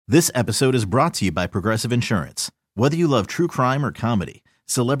This episode is brought to you by Progressive Insurance. Whether you love true crime or comedy,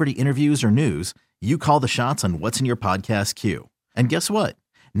 celebrity interviews or news, you call the shots on what's in your podcast queue. And guess what?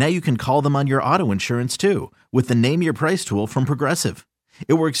 Now you can call them on your auto insurance too with the Name Your Price tool from Progressive.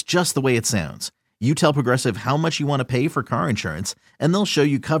 It works just the way it sounds. You tell Progressive how much you want to pay for car insurance, and they'll show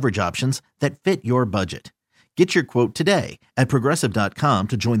you coverage options that fit your budget. Get your quote today at Progressive.com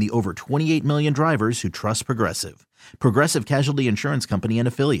to join the over 28 million drivers who trust Progressive. Progressive Casualty Insurance Company and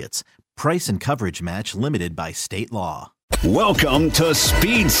Affiliates. Price and coverage match limited by state law. Welcome to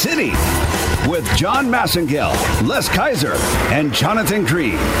Speed City with John Massengale, Les Kaiser, and Jonathan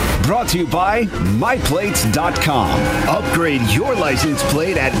Green. Brought to you by MyPlates.com. Upgrade your license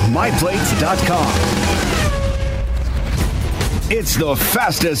plate at MyPlates.com. It's the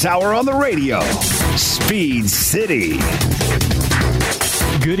fastest hour on the radio. Speed City.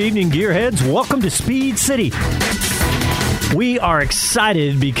 Good evening, gearheads. Welcome to Speed City. We are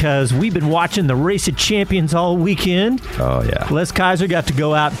excited because we've been watching the Race of Champions all weekend. Oh, yeah. Les Kaiser got to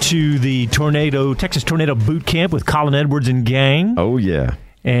go out to the Texas Tornado Boot Camp with Colin Edwards and gang. Oh, yeah.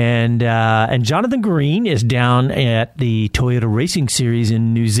 And Jonathan Green is down at the Toyota Racing Series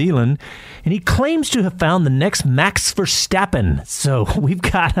in New Zealand, and he claims to have found the next Max Verstappen. So we've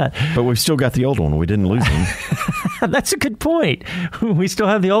got But we've still got the old one. We didn't lose him. That's a good point. We still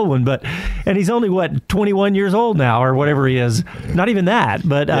have the old one, and he's only, 21 years old now or whatever he is. Not even that,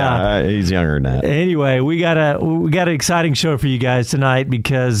 but... Yeah, he's younger than that. Anyway, we got an exciting show for you guys tonight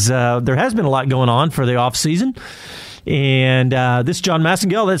because there has been a lot going on for the off-season. And this is John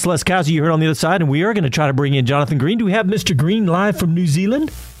Massengale. That's Les Kaiser you heard on the other side. And we are going to try to bring in Jonathan Green. Do we have Mr. Green live from New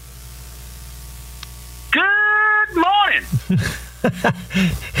Zealand? Good morning.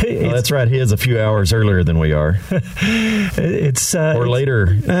 Well, that's right. He is a few hours earlier than we are. Or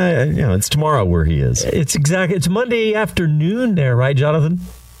later. It's tomorrow where he is. It's Monday afternoon there, right, Jonathan?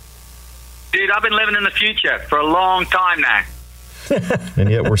 Dude, I've been living in the future for a long time now. And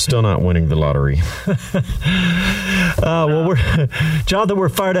yet we're still not winning the lottery. Jonathan, we're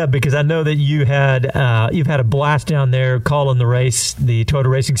fired up because I know that you've had a blast down there calling the race, the Toyota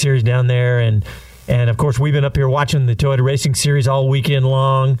Racing Series down there, and of course we've been up here watching the Toyota Racing Series all weekend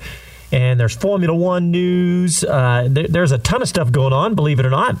long. And there's Formula One news. There's a ton of stuff going on, believe it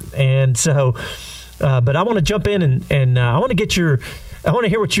or not. And so, but I want to jump in and I want to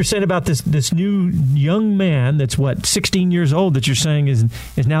hear what you're saying about this new young man that's, 16 years old that you're saying is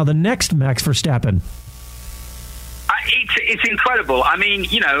now the next Max Verstappen. It's incredible. I mean,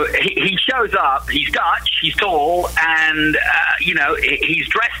 he shows up, he's Dutch, he's tall, and, he's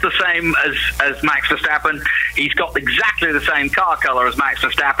dressed the same as Max Verstappen. He's got exactly the same car color as Max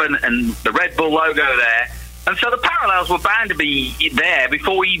Verstappen and the Red Bull logo there. And so the parallels were bound to be there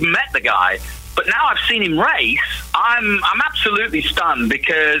before we even met the guy. But now I've seen him race, I'm absolutely stunned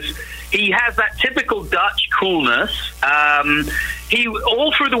because he has that typical Dutch coolness.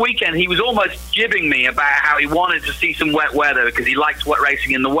 All through the weekend, he was almost jibbing me about how he wanted to see some wet weather because he likes wet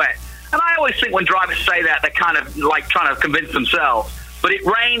racing in the wet. And I always think when drivers say that, they're kind of like trying to convince themselves. But it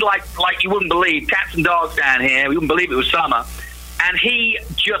rained like you wouldn't believe, cats and dogs down here. We wouldn't believe it was summer. And he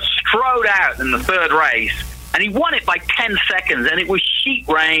just strode out in the third race. And he won it by 10 seconds, and it was sheet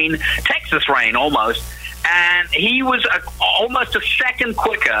rain, Texas rain almost. And he was almost a second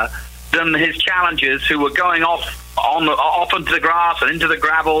quicker than his challengers who were going off onto the grass and into the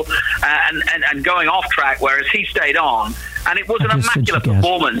gravel and going off track, whereas he stayed on. And it was an immaculate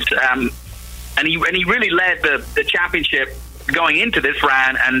performance. And he really led the championship going into this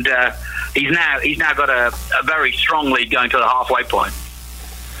round, and he's now got a very strong lead going to the halfway point.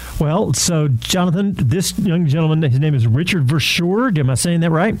 Well, so, Jonathan, this young gentleman, his name is Richard Verschoor. Am I saying that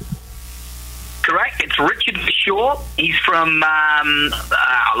right? Correct. It's Richard Verschoor. He's from,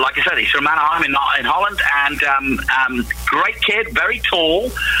 like I said, he's from Anaheim in Holland, and great kid, very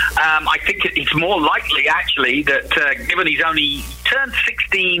tall. I think it's more likely, actually, that given he's only turned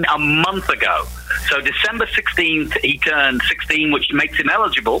 16 a month ago, so December 16th he turned 16, which makes him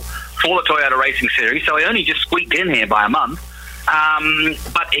eligible for the Toyota Racing Series, so he only just squeaked in here by a month.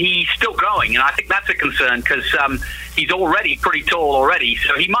 But he's still growing, and I think that's a concern because he's already pretty tall already,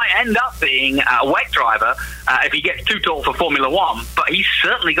 so he might end up being a wet driver if he gets too tall for Formula One, but he's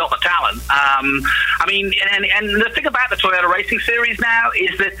certainly got the talent. I mean, and the thing about the Toyota Racing Series now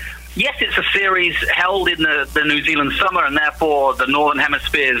is that, yes, it's a series held in the New Zealand summer and therefore the Northern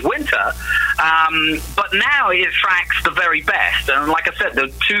Hemisphere's winter, but now it attracts the very best. And like I said, the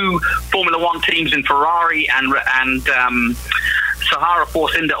two Formula One teams in Ferrari and Sahara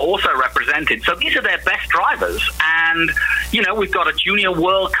Force India also represented. So these are their best drivers. And, you know, we've got a junior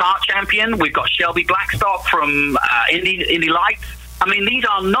world kart champion. We've got Shelby Blackstock from Indy Lights. I mean, these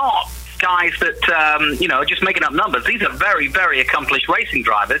are not guys that, are just making up numbers. These are very, very accomplished racing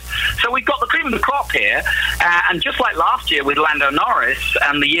drivers. So we've got the cream of the crop here. And just like last year with Lando Norris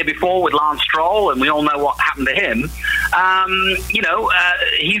and the year before with Lance Stroll, and we all know what happened to him,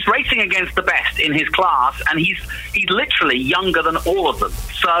 he's racing against the best in his class, and he's literally younger than all of them.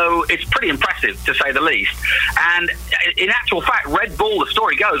 So it's pretty impressive, to say the least. And in actual fact, Red Bull, the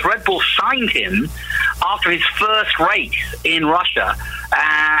story goes, Red Bull signed him after his first race in Russia.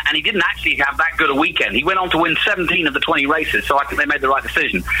 And he didn't actually have that good a weekend. He went on to win 17 of the 20 races, so I think they made the right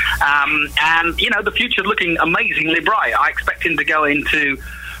decision. The future's looking amazingly bright. I expect him to go into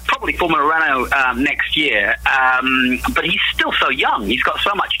probably Formula Renault next year, but he's still so young. He's got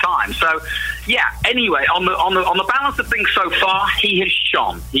so much time. So, yeah. Anyway, on the balance of things so far, he has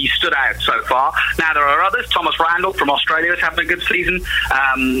shone. He stood out so far. Now there are others. Thomas Randall from Australia is having a good season.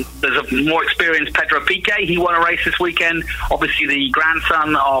 There's a more experienced Pedro Piquet. He won a race this weekend. Obviously, the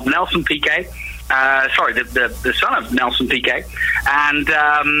grandson of Nelson Piquet. The son of Nelson Piquet, and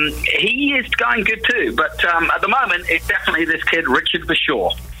he is going good too. But at the moment, it's definitely this kid, Richard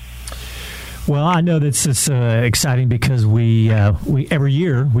Verschoor. Well, I know this is exciting because we every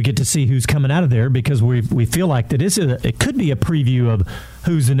year we get to see who's coming out of there, because we feel like that it could be a preview of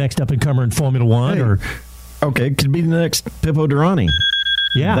who's the next up and comer in Formula One. It could be the next Pipo Derani.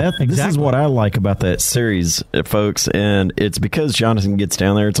 Yeah, exactly. This is what I like about that series, folks, and it's because Jonathan gets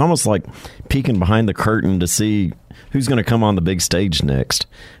down there. It's almost like peeking behind the curtain to see who's going to come on the big stage next.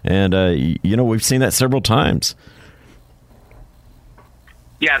 And, we've seen that several times.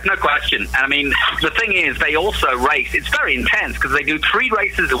 Yeah, no question. And I mean, the thing is, they also race. It's very intense because they do 3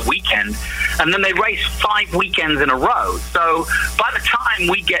 races a weekend, and then they race 5 weekends in a row. So by the time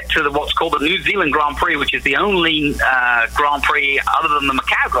we get to what's called the New Zealand Grand Prix, which is the only Grand Prix other than the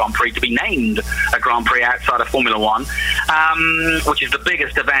Macau Grand Prix to be named a Grand Prix outside of Formula One, which is the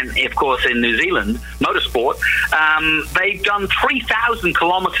biggest event, of course, in New Zealand motorsport, they've done 3,000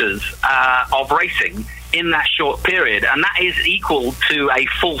 kilometers of racing in that short period, and that is equal to a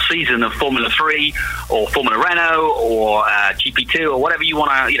full season of Formula 3 or Formula Renault or GP2 or whatever you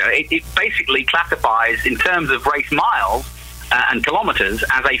want to, it basically classifies in terms of race miles and kilometers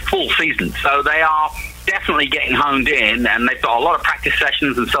as a full season. So they are definitely getting honed in, and they've got a lot of practice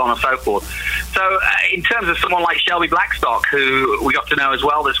sessions and so on and so forth. So in terms of someone like Shelby Blackstock, who we got to know as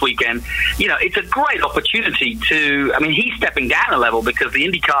well this weekend, it's a great opportunity he's stepping down a level because the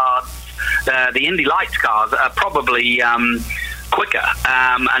IndyCar, the Indy Lights cars are probably quicker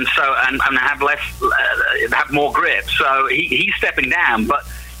and have more grip. So he's stepping down, but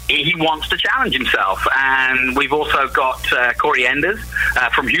he wants to challenge himself. And we've also got Corey Enders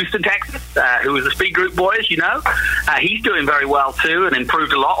from Houston, Texas, who is a Speed Group boy, as you know. He's doing very well too and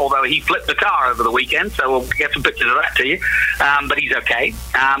improved a lot, although he flipped the car over the weekend, so we'll get some pictures of that to you. But he's okay,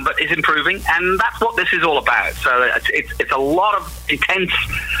 but is improving, and that's what this is all about. So it's a lot of intense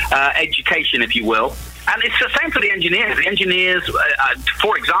education, if you will. And it's the same for the engineers. The engineers,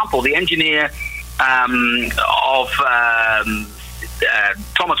 for example, the engineer of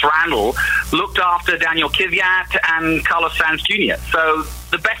Thomas Randall looked after Daniel Kvyat and Carlos Sainz Jr. So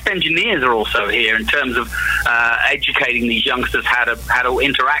the best engineers are also here in terms of educating these youngsters how to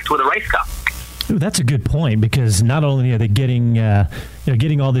interact with a race car. Ooh, that's a good point, because not only are they getting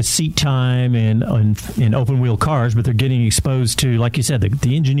all this seat time in open wheel cars, but they're getting exposed to, like you said,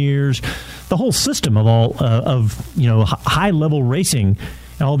 the engineers, the whole system of all high level racing.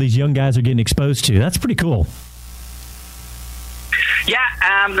 All these young guys are getting exposed to. That's pretty cool. Yeah,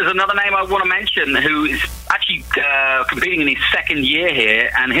 there's another name I want to mention who is actually competing in his second year here,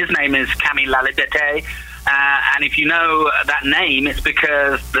 and his name is Camille Laliberte. And if you know that name, it's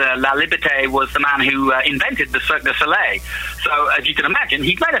because Laliberte was the man who invented the Cirque du Soleil. So as you can imagine,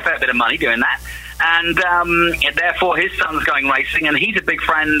 he's made a fair bit of money doing that. And therefore his son's going racing, and he's a big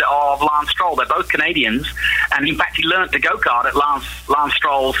friend of Lance Stroll. They're both Canadians, and in fact he learnt to go-kart at Lance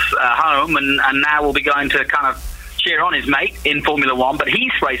Stroll's home, and now will be going to kind of cheer on his mate in Formula One, but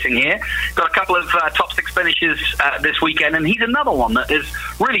he's racing here. Got a couple of top 6 finishes this weekend, and he's another one that is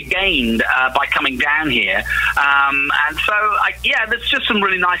really gained by coming down here. And so, there's just some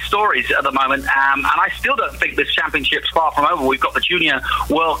really nice stories at the moment, and I still don't think this championship's far from over. We've got the Junior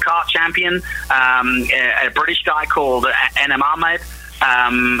World Kart Champion, a British guy called Enem Ahmed.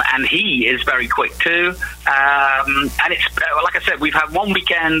 And he is very quick too. And it's like I said, we've had one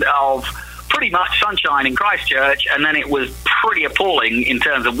weekend of pretty much sunshine in Christchurch, and then it was pretty appalling in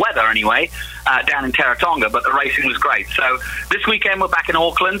terms of weather anyway, down in Taratanga, but the racing was great. So this weekend we're back in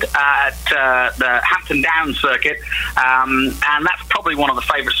Auckland at the Hampton Downs circuit, and that's probably one of the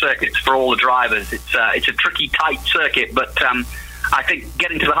favourite circuits for all the drivers. It's a tricky, tight circuit, but I think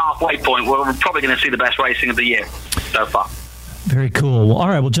getting to the halfway point, we're probably going to see the best racing of the year so far. Very cool. Well, all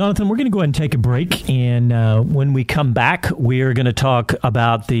right. Well, Jonathan, we're going to go ahead and take a break. And when we come back, we're going to talk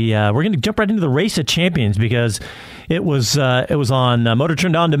about we're going to jump right into the Race of Champions, because it was on Motor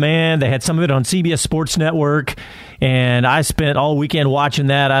Trend On Demand. They had some of it on CBS Sports Network. And I spent all weekend watching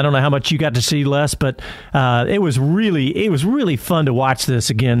that. I don't know how much you got to see, Les, but it was really fun to watch this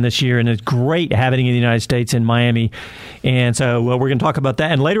again this year, and it's great having it in the United States in Miami. And so we're going to talk about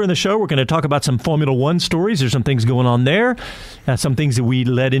that. And later in the show, we're going to talk about some Formula One stories. There's some things going on there, some things that we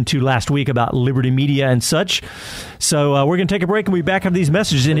led into last week about Liberty Media and such. So we're going to take a break and we'll be back after these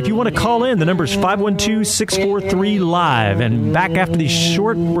messages. And if you want to call in, the number is 512-643-LIVE. And back after this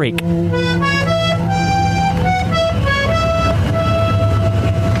short break.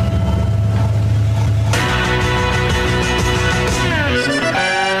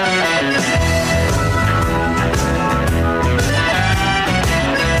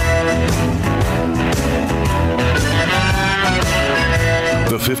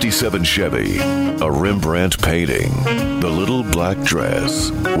 The 57 Chevy, a Rembrandt painting, the little black dress.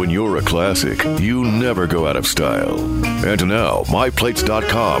 When you're a classic, you never go out of style. And now,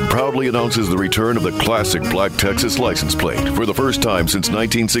 MyPlates.com proudly announces the return of the classic black Texas license plate for the first time since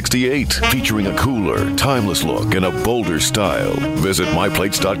 1968, featuring a cooler, timeless look and a bolder style. Visit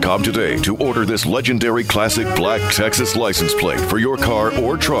MyPlates.com today to order this legendary classic black Texas license plate for your car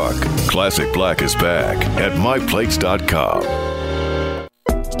or truck. Classic Black is back at MyPlates.com.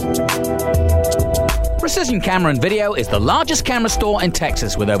 Precision Camera and Video is the largest camera store in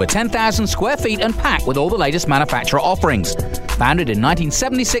Texas with over 10,000 square feet and packed with all the latest manufacturer offerings. Founded in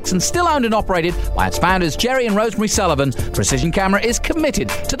 1976 and still owned and operated by its founders Jerry and Rosemary Sullivan, Precision Camera is committed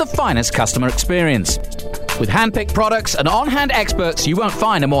to the finest customer experience. With hand-picked products and on-hand experts, you won't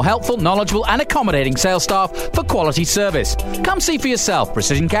find a more helpful, knowledgeable and accommodating sales staff for quality service. Come see for yourself.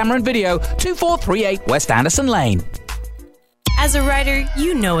 Precision Camera and Video, 2438 West Anderson Lane. As a rider,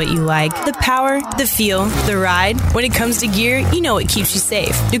 you know what you like. The power, the feel, the ride. When it comes to gear, you know what keeps you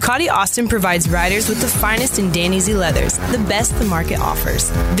safe. Ducati Austin provides riders with the finest in Dan Easy leathers, the best the market offers.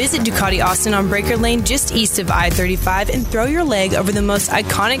 Visit Ducati Austin on Breaker Lane just east of I-35 and throw your leg over the most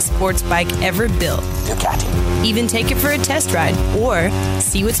iconic sports bike ever built. Ducati. Even take it for a test ride or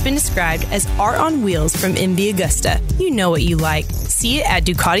see what's been described as art on wheels from MV Agusta. You know what you like. See it at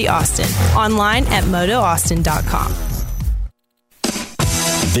Ducati Austin. Online at MotoAustin.com.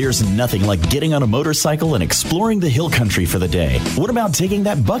 There's nothing like getting on a motorcycle and exploring the hill country for the day. What about taking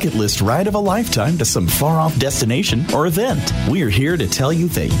that bucket list ride of a lifetime to some far-off destination or event? We're here to tell you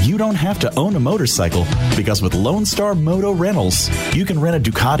that you don't have to own a motorcycle, because with Lone Star Moto Rentals, you can rent a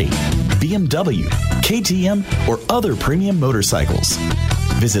Ducati, BMW, KTM, or other premium motorcycles.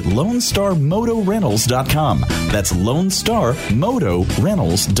 Visit LoneStarMotoRentals.com. That's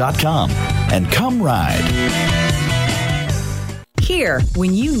LoneStarMotoRentals.com. And come ride. Here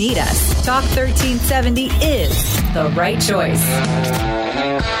when you need us. Talk 1370 is the right choice.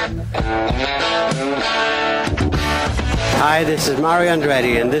 Hi, this is Mario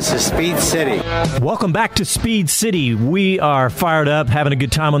Andretti, and this is Speed City. Welcome back to Speed City. We are fired up, having a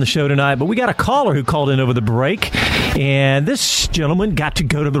good time on the show tonight, but we got a caller who called in over the break, and this gentleman got to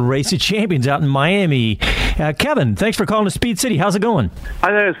go to the Race of Champions out in Miami. Kevin, thanks for calling to Speed City. How's it going?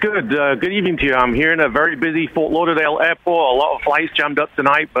 Hi there, it's good. Good evening to you. I'm here in a very busy Fort Lauderdale airport. A lot of flights jammed up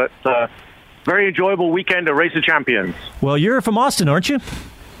tonight, but very enjoyable weekend at Race of Champions. Well, you're from Austin, aren't you?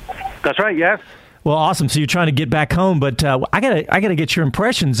 That's right, yes. Well, awesome. So you're trying to get back home, but I gotta get your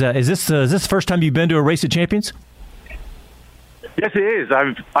impressions. Is this the first time you've been to a Race of Champions? Yes, it is.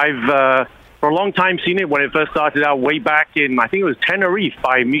 I've for a long time seen it when it first started out way back in, I think it was Tenerife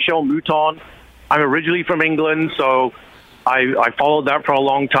by Michel Mouton. I'm originally from England, so I followed that for a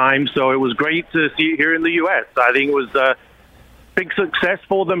long time. So it was great to see it here in the U.S. I think it was a big success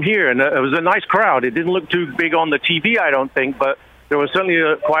for them here, and it was a nice crowd. It didn't look too big on the TV, I don't think, but there was certainly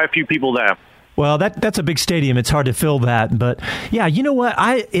quite a few people there. Well, that's a big stadium. It's hard to fill that. But, yeah, you know what?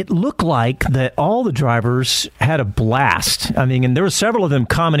 It looked like that all the drivers had a blast. I mean, and there were several of them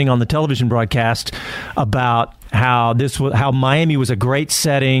commenting on the television broadcast about how Miami was a great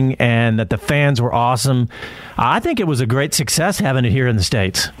setting and that the fans were awesome. I think it was a great success having it here in the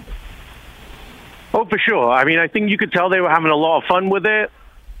States. Oh, for sure. I mean, I think you could tell they were having a lot of fun with it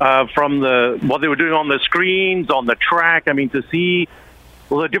from what they were doing on the screens, on the track. I mean, to see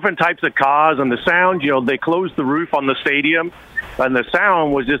the different types of cars and the sound, they closed the roof on the stadium, and the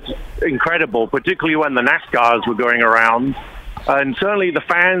sound was just incredible, particularly when the NASCARs were going around. And certainly the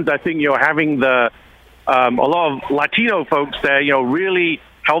fans, I think, having a lot of Latino folks there, really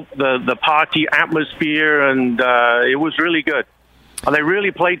helped the party atmosphere, and it was really good. And they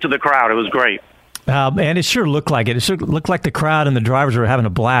really played to the crowd. It was great. And it sure looked like it. It sure looked like the crowd and the drivers were having a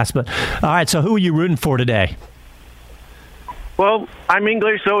blast. But, all right, so who are you rooting for today? Well, I'm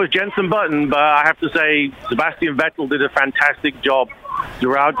English, so is Jenson Button, but I have to say Sebastian Vettel did a fantastic job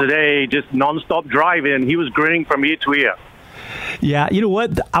throughout today, just nonstop driving. He was grinning from ear to ear. Yeah, you know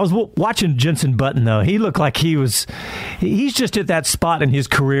what? I was watching Jenson Button, though. He looked like he's just at that spot in his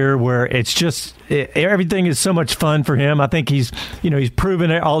career where it's just everything is so much fun for him. I think he's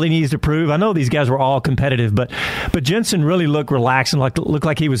proven all he needs to prove. I know these guys were all competitive, but Jenson really looked relaxed and looked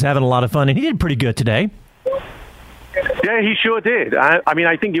like he was having a lot of fun, and he did pretty good today. Yeah, he sure did. I mean,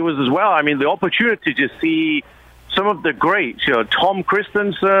 I think it was as well. I mean, the opportunity to see some of the greats, Tom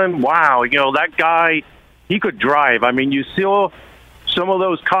Christensen, wow, that guy, he could drive. I mean, you saw some of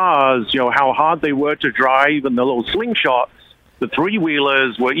those cars, how hard they were to drive, and the little slingshots, the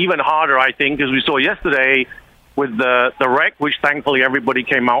three-wheelers were even harder, I think, as we saw yesterday with the wreck, which thankfully everybody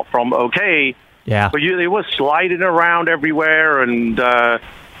came out from okay. Yeah. But they were sliding around everywhere, and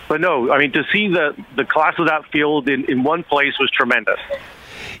but no, I mean, to see the class of that field in one place was tremendous.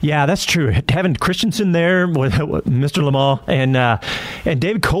 Yeah, that's true. Having Christensen there with Mr. Le Mans and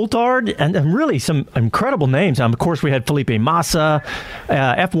David Coulthard and really some incredible names. Of course, we had Felipe Massa,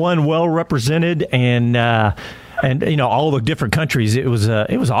 F1 well represented, and all the different countries. It was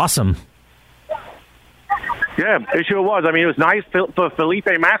awesome. Yeah, it sure was. I mean, it was nice for Felipe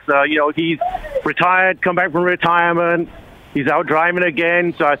Massa. He's retired, come back from retirement. He's out driving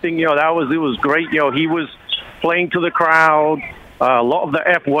again. So I think it was great. He was playing to the crowd. A lot of the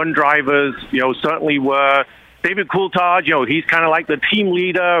F1 drivers, certainly were. David Coulthard, he's kind of like the team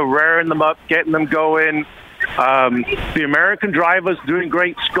leader, rearing them up, getting them going. The American drivers doing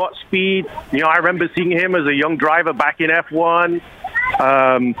great. Scott Speed, I remember seeing him as a young driver back in F1.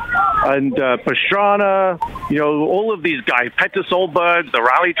 And Pastrana, all of these guys, Petter Solberg, the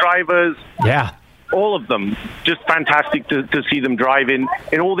rally drivers. Yeah. All of them, just fantastic to see them drive in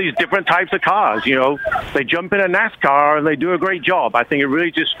all these different types of cars. They jump in a NASCAR and they do a great job. I think it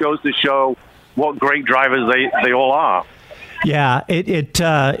really just goes to show what great drivers they all are. Yeah,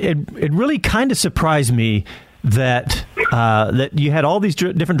 it really kind of surprised me that you had all these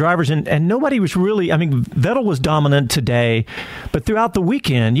different drivers and nobody was really. I mean, Vettel was dominant today, but throughout the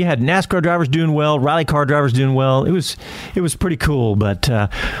weekend you had NASCAR drivers doing well, rally car drivers doing well. It was pretty cool. But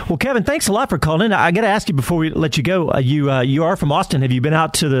well, Kevin, thanks a lot for calling in. I got to ask you before we let you go. You are from Austin. Have you been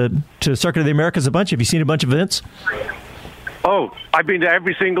out to the Circuit of the Americas a bunch? Have you seen a bunch of events? Oh, I've been to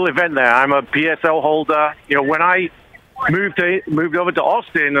every single event there. I'm a PSL holder. When I moved over to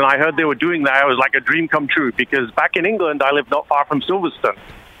Austin, and I heard they were doing that, it was like a dream come true, because back in England, I lived not far from Silverstone.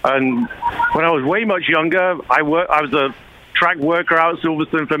 And when I was way much younger, I was a track worker out at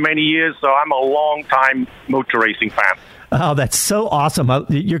Silverstone for many years, so I'm a long-time motor racing fan. Oh, that's so awesome.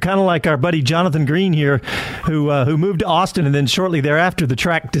 You're kind of like our buddy Jonathan Green here, who moved to Austin, and then shortly thereafter, the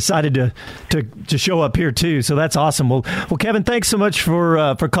track decided to show up here, too. So that's awesome. Well, Kevin, thanks so much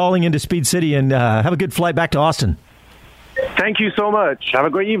for calling into Speed City, and have a good flight back to Austin. Thank you so much. Have a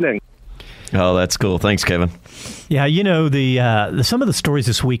great evening. Oh, that's cool. Thanks, Kevin. Yeah, the some of the stories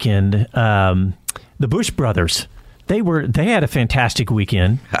this weekend, the Busch brothers, they had a fantastic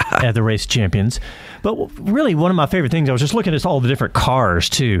weekend at the Race Champions. But really, one of my favorite things, I was just looking at all the different cars,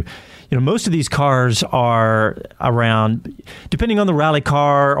 too. Most of these cars are around, depending on the rally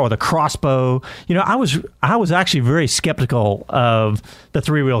car or the crossbow. I was actually very skeptical of the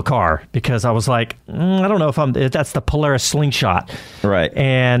three-wheel car, because I was like, I don't know if that's the Polaris Slingshot. Right.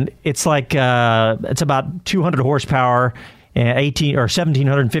 And it's like, it's about 200 horsepower and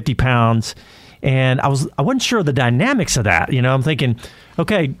 1,750 pounds. And I wasn't sure of the dynamics of that. I'm thinking,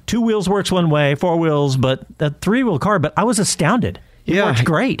 okay, 2 wheels works one way, 4 wheels, but a 3-wheel car. But I was astounded. It worked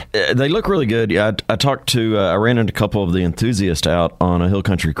great. They look really good. Yeah, I ran into a couple of the enthusiasts out on a Hill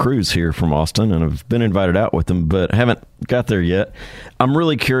Country cruise here from Austin, and I've been invited out with them, but haven't got there yet. I'm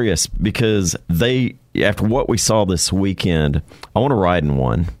really curious because after what we saw this weekend, I want to ride in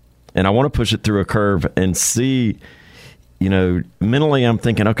one, and I want to push it through a curve and see. Mentally I'm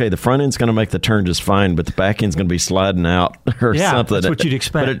thinking, okay, the front end's going to make the turn just fine, but the back end's going to be sliding out or something. That's what you'd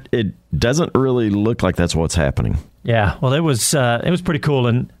expect. But it doesn't really look like that's what's happening. Yeah, well, it was pretty cool,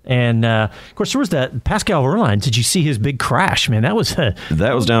 and of course there was that Pascal Wehrlein. Did you see his big crash? Man, that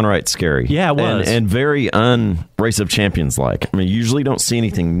was downright scary. Yeah, it was, and very Race of Champions like. I mean, you usually don't see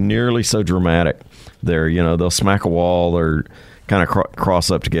anything nearly so dramatic. There, they'll smack a wall or kind of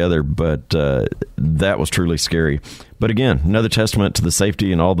cross up together, but that was truly scary. But again, another testament to the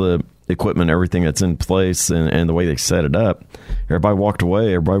safety and all the equipment, everything that's in place, and the way they set it up. Everybody walked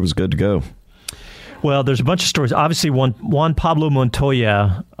away. Everybody was good to go. Well, there's a bunch of stories. Obviously, Juan Pablo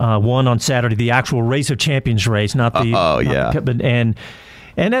Montoya won on Saturday, the actual Race of Champions race, not the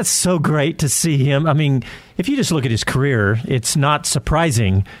and that's so great to see him. I mean, if you just look at his career, it's not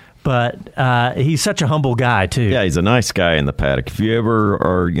surprising, but he's such a humble guy too. Yeah, he's a nice guy in the paddock. If you ever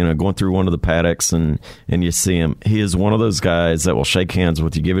are going through one of the paddocks and you see him, he is one of those guys that will shake hands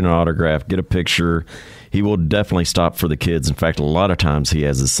with you, give you an autograph, get a picture. He will definitely stop for the kids. In fact, a lot of times he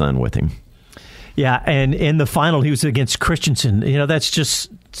has his son with him. Yeah, and in the final, he was against Christensen. That's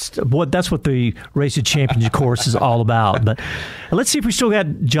what the Race of Champions course is all about. But let's see if we still got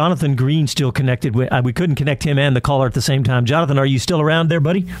Jonathan Green still connected. We couldn't connect him and the caller at the same time. Jonathan, are you still around there,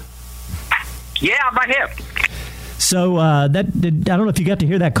 buddy? Yeah, I'm right here. So I don't know if you got to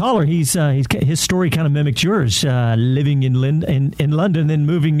hear that caller. His story kind of mimicked yours, living in London, then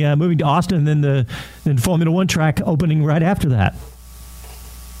moving to Austin, and then the Formula One track opening right after that.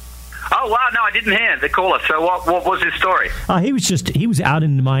 Oh, wow. No, I didn't hear the caller. So what was his story? He was out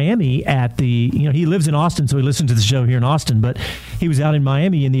in Miami at the, he lives in Austin, so he listened to the show here in Austin, but he was out in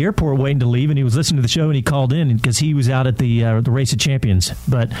Miami in the airport waiting to leave, and he was listening to the show, and he called in because he was out at the Race of Champions.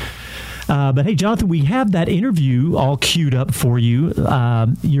 But hey, Jonathan, we have that interview all queued up for you,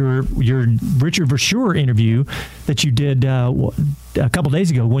 your Richard Verschoor interview that you did a couple days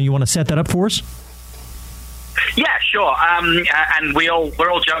ago. When you want to set that up for us? Yeah, sure. And we're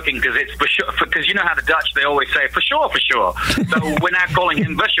all joking because it's for sure. Because you know how the Dutch, they always say for sure. So we're now calling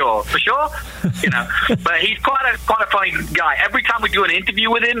him for sure. But he's quite a funny guy. Every time we do an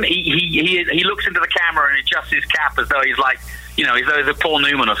interview with him, he looks into the camera and adjusts his cap as though he's like, he's a Paul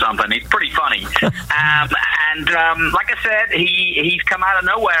Newman or something. He's pretty funny. And like I said, he's come out of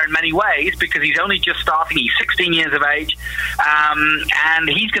nowhere in many ways because he's only just starting. He's 16 years of age. And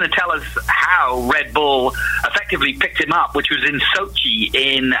he's going to tell us how Red Bull effectively picked him up, which was in Sochi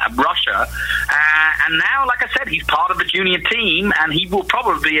in Russia. And now, like I said, he's part of the junior team, and he will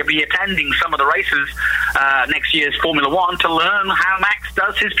probably be attending some of the races next year's Formula One to learn how Max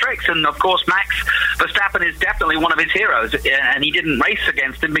does his tricks. And, of course, Max Verstappen is definitely one of his heroes. And he didn't race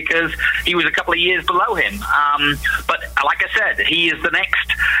against him because he was a couple of years below him. But like I said, he is the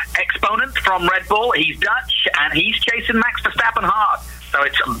next exponent from Red Bull. He's Dutch, and he's chasing Max Verstappen hard. So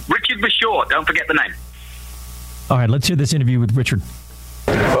it's Richard Verschoor. Don't forget the name. All right, let's hear this interview with Richard.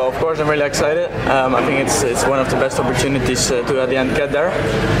 Well, of course, I'm really excited. I think it's one of the best opportunities to at the end get there.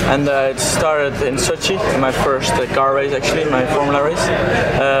 And it started in Sochi, my first car race, actually, my Formula race.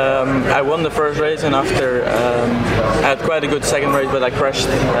 I won the first race, and after I had quite a good second race, but I crashed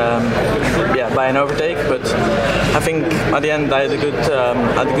by an overtake. But I think at the end I had a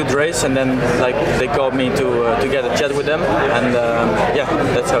good race, and then they called me to get a chat with them, and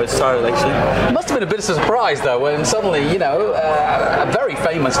that's how it started, actually. It must have been a bit of a surprise, though, when suddenly, a very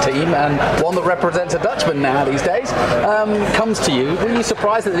famous team and one that represents a Dutchman now these days comes to you. Were you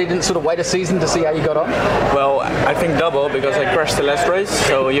surprised that they didn't sort of wait a season to see how you got on? Well, I think double, because I crashed the last race,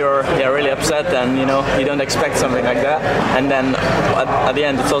 so you're really upset, and you don't expect something like that. And then at the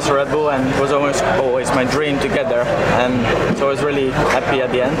end it's also Red Bull, and it was always my dream to get there, and so I was really happy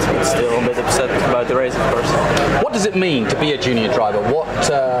at the end, but still a bit upset about the race, of course. What does it mean to be a junior driver? What,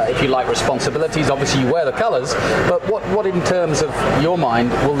 if you like, responsibilities? Obviously you wear the colours, but what in terms of your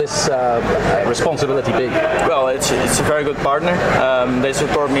mind will this responsibility be? Well, it's a very good partner. They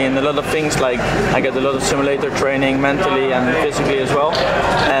support me in a lot of things, like I get a lot of simulator training mentally and physically as well.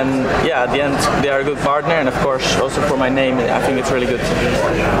 And at the end they are a good partner, and of course also for my name I think it's really good.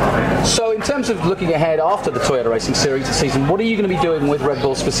 So in terms of looking ahead after the Toyota Racing Series season, what are you going to be doing with Red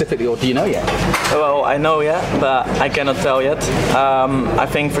Bull specifically, or do you know yet? Well, I know yet, but I cannot tell yet. I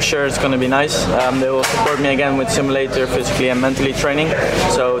think for sure it's going to be nice. They will support me again with simulator, physically and mentally training.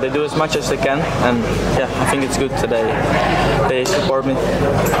 So they do as much as they can, and I think it's good that they support me.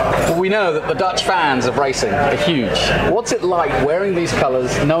 Well, we know that the Dutch fans of racing are huge. What's it like wearing these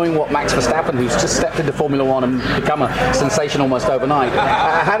colours, knowing what Max Verstappen, who's just stepped into Formula One and become a sensation almost overnight,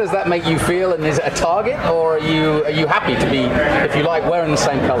 how does that make you feel, and is it a target, or are you happy to be, if you like, wearing the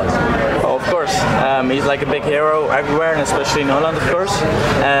same colours? Well, of course. He's like a big hero everywhere, and especially in Holland, of course.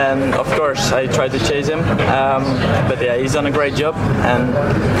 And of course I try to chase him, but he's done a great job, and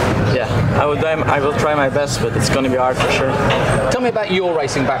I will try my best, but it's going to be hard for sure. Tell me about your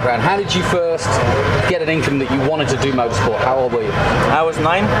racing background. How did you first get an inkling that you wanted to do motorsport? How old were you? I was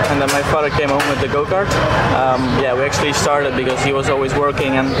 9, and then my father came home with the go-kart. We actually started because he was always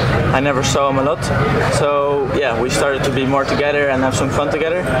working and I never saw him a lot. So we started to be more together and have some fun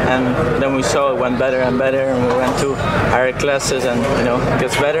together, and then we saw it went better and better, and we went to higher classes, and it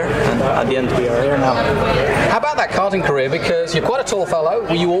gets better, and at the end we are here now. How about about that karting career, because you're quite a tall fellow.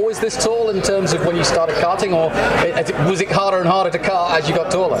 Were you always this tall in terms of when you started karting, or was it harder and harder to kart as you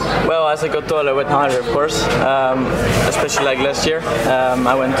got taller? Well, as I got taller, it went harder, of course. Especially like last year,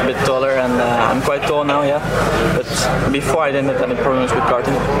 I went a bit taller, and I'm quite tall now, yeah. But before I didn't have any problems with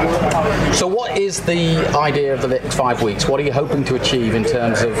karting. So what is the idea of the next 5 weeks? What are you hoping to achieve in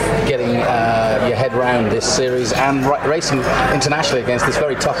terms of getting your head around this series and racing internationally against this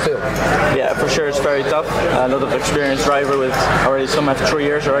very tough field? Yeah, for sure, it's very tough. A lot of experienced driver with already some have 3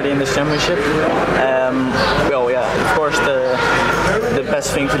 years already in this championship. Well, yeah, of course the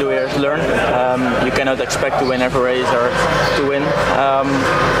best thing to do here is learn. You cannot expect to win every race or to win,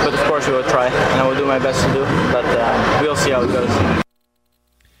 but of course we will try, and I will do my best to do. But we'll see how it goes.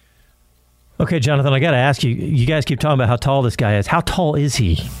 Okay, Jonathan, I got to ask you. You guys keep talking about how tall this guy is. How tall is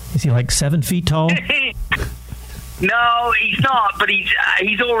he? Is he like 7 feet tall? No, he's not, but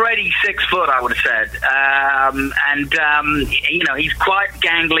he's already 6 foot, I would have said. You know, he's quite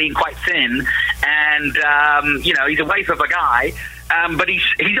gangly and quite thin, and you know, he's a waif of a guy. But he's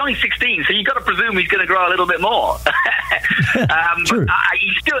only 16, so you've got to presume he's going to grow a little bit more. True.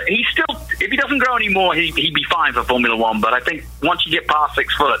 He's still, if he doesn't grow any more, he'd be fine for Formula One. But I think once you get past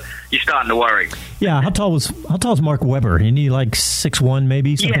 6 foot, you're starting to worry. Yeah, how tall is Mark Webber? Isn't he like 6'1",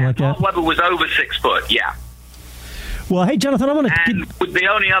 maybe something like that? Mark Webber was over 6 foot. Yeah. Well, hey, Jonathan, I want to... And the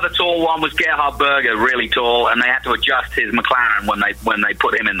only other tall one was Gerhard Berger, really tall, and they had to adjust his McLaren when they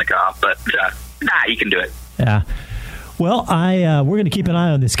put him in the car. But, he can do it. Yeah. Well, we're going to keep an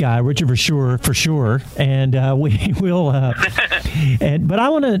eye on this guy, Richard, for sure, and we will. But I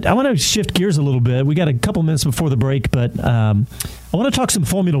want to shift gears a little bit. We got a couple minutes before the break, but I want to talk some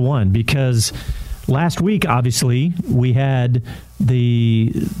Formula One, because last week, obviously, we had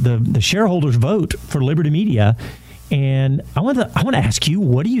the shareholders vote for Liberty Media. And I want to ask you,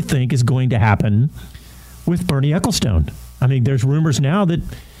 what do you think is going to happen with Bernie Ecclestone? I mean, there's rumors now that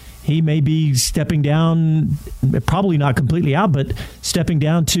he may be stepping down, probably not completely out, but stepping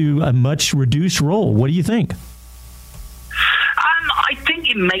down to a much reduced role. What do you think? I think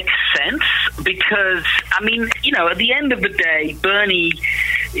it makes sense because, I mean, you know, at the end of the day, Bernie,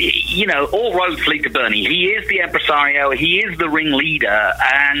 you know, all roads lead to Bernie. He is the impresario. He is the ringleader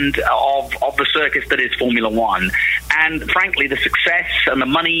and of the circus that is Formula One. And frankly, the success and the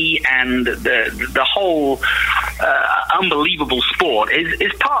money and the whole unbelievable sport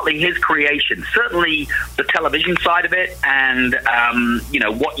is partly his creation. Certainly the television side of it and, you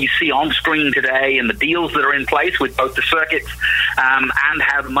know, what you see on screen today and the deals that are in place with both the circuits and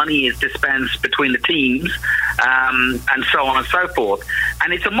how the money is dispensed between the teams and so on and so forth.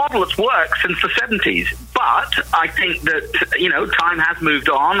 And it's a model that's worked since the 70s. But I think that, you know, time has moved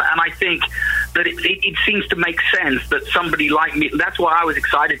on, and I think that it seems to make sense that somebody like me, that's why I was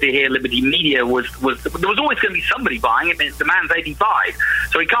excited to hear Liberty Media was there was always going to be somebody buying it. I mean, the man's 85,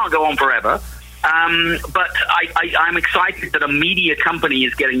 so he can't go on forever. But I'm excited that a media company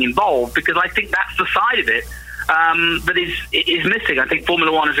is getting involved because I think that's the side of it that is missing. I think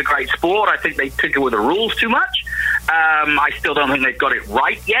Formula One is a great sport. I think they tinker with the rules too much. I still don't think they've got it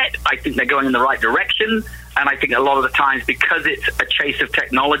right yet. I think they're going in the right direction. And I think a lot of the times, because it's a chase of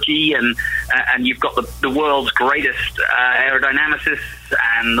technology and you've got the world's greatest aerodynamicists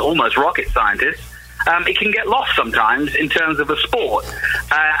and almost rocket scientists, it can get lost sometimes in terms of the sport.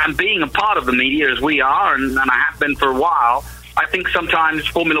 And being a part of the media as we are, and I have been for a while, I think sometimes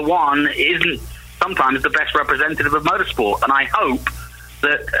Formula One isn't sometimes the best representative of motorsport. And I hope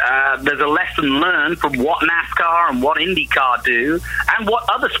that there's a lesson learned from what NASCAR and what IndyCar do and what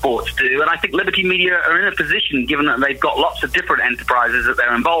other sports do. And I think Liberty Media are in a position, given that they've got lots of different enterprises that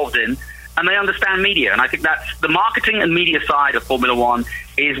they're involved in, and they understand media. And I think that's the marketing and media side of Formula One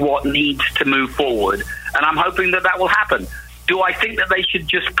is what needs to move forward. And I'm hoping that will happen. Do I think that they should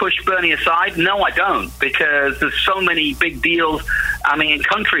just push Bernie aside? No, I don't, because there's so many big deals. I mean,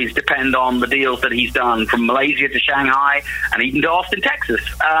 countries depend on the deals that he's done, from Malaysia to Shanghai and even to Austin, Texas.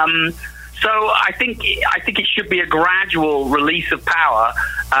 So I think it should be a gradual release of power,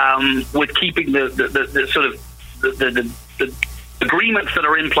 with keeping the sort of the agreements that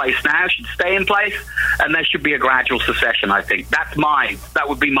are in place now should stay in place, and there should be a gradual secession. I think that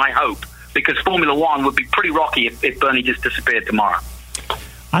would be my hope. Because Formula One would be pretty rocky if Bernie just disappeared tomorrow.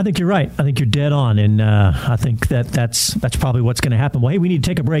 I think you're right. I think you're dead on, and I think that's probably what's going to happen. Well, hey, we need to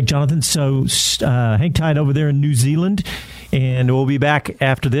take a break, Jonathan, so hang tight over there in New Zealand, and we'll be back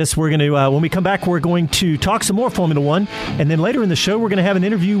after this. We're going to, when we come back, we're going to talk some more Formula One, and then later in the show, we're going to have an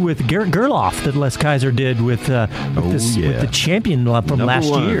interview with Garrett Gerloff that Les Kaiser did with the champion from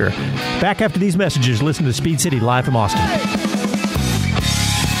last year. Back after these messages, listen to Speed City live from Austin.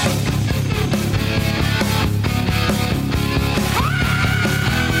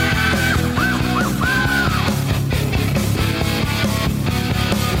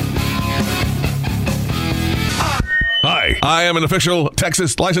 I am an official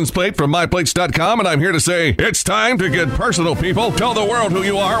Texas license plate from MyPlates.com, and I'm here to say it's time to get personal, people. Tell the world who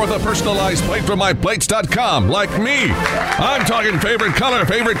you are with a personalized plate from MyPlates.com, like me. I'm talking favorite color,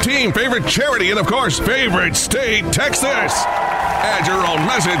 favorite team, favorite charity, and of course, favorite state, Texas. Add your own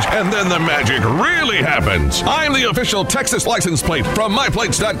message, and then the magic really happens. I'm the official Texas license plate from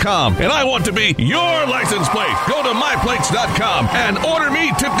MyPlates.com, and I want to be your license plate. Go to MyPlates.com and order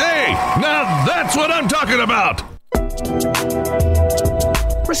me today. Now that's what I'm talking about.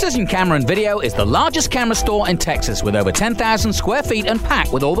 Precision Camera and Video is the largest camera store in Texas with over 10,000 square feet and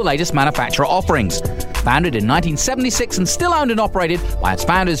packed with all the latest manufacturer offerings. Founded in 1976 and still owned and operated by its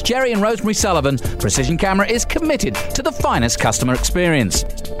founders Jerry and Rosemary Sullivan, Precision Camera is committed to the finest customer experience.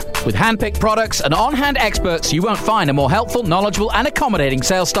 With hand-picked products and on-hand experts, you won't find a more helpful, knowledgeable and accommodating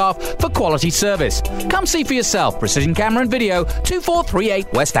sales staff for quality service. Come see for yourself. Precision Camera and Video,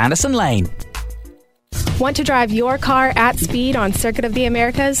 2438 West Anderson Lane. Want to drive your car at speed on Circuit of the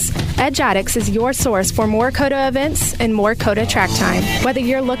Americas? Edge Addicts is your source for more COTA events and more COTA track time. Whether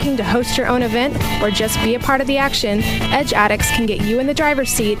you're looking to host your own event or just be a part of the action, Edge Addicts can get you in the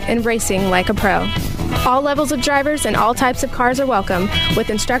driver's seat and racing like a pro. All levels of drivers and all types of cars are welcome, with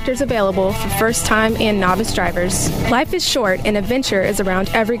instructors available for first-time and novice drivers. Life is short and adventure is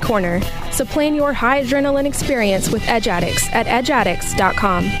around every corner, so plan your high adrenaline experience with Edge Addicts at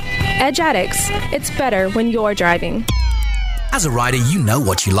edgeaddicts.com. Edge Addicts, it's better when you're driving. As a rider, you know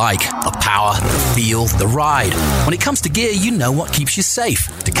what you like. The power, the feel, the ride. When it comes to gear, you know what keeps you safe.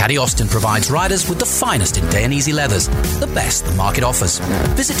 Ducati Austin provides riders with the finest in Dainese leathers, the best the market offers.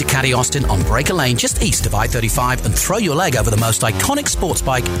 Visit Ducati Austin on Breaker Lane just east of I-35 and throw your leg over the most iconic sports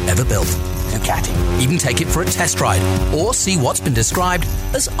bike ever built. Ducati. Even take it for a test ride or see what's been described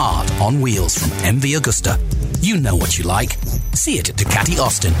as art on wheels from MV Agusta. You know what you like. See it at Ducati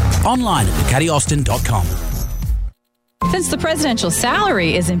Austin. Online at DucatiAustin.com. Since the presidential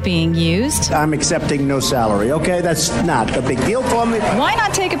salary isn't being used, I'm accepting no salary. Okay, that's not a big deal for me. Why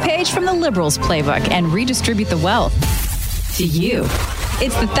not take a page from the Liberals' playbook and redistribute the wealth to you?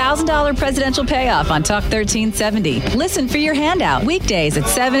 It's the $1,000 presidential payoff on Talk 1370. Listen for your handout weekdays at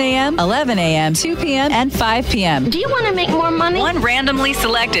 7 a.m., 11 a.m., 2 p.m., and 5 p.m. Do you want to make more money? One randomly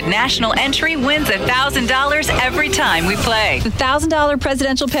selected national entry wins $1,000 every time we play. The $1,000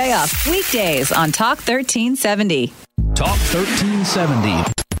 presidential payoff weekdays on Talk 1370. Talk 1370,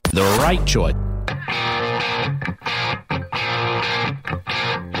 the right choice.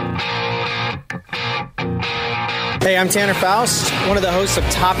 Hey, I'm Tanner Faust, one of the hosts of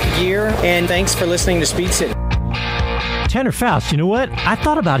Top Gear, and thanks for listening to Speed City. Tanner Faust, you know what? I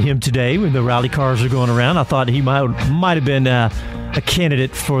thought about him today when the rally cars are going around. I thought he might have been a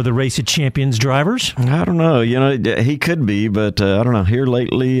candidate for the Race of Champions drivers. I don't know. You know, he could be, but I don't know. Here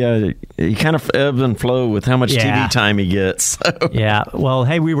lately, he kind of ebbs and flow with how much TV time he gets. So. Yeah. Well,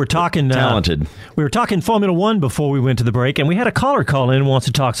 hey, we were talking talented. We were talking Formula One before we went to the break, and we had a caller call in who wants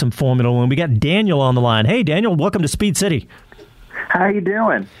to talk some Formula One. We got Daniel on the line. Hey, Daniel, welcome to Speed City. How you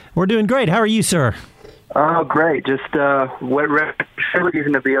doing? We're doing great. How are you, sir? Oh, great. Just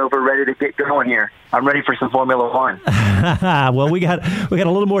season to be over, ready to get going here. I'm ready for some Formula One. Well, we got a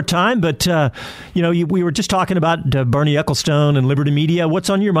little more time, but we were just talking about Bernie Ecclestone and Liberty Media. What's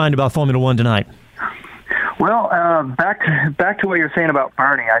on your mind about Formula One tonight? Well, back to what you're saying about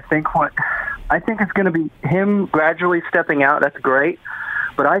Bernie. I think it's going to be him gradually stepping out. That's great.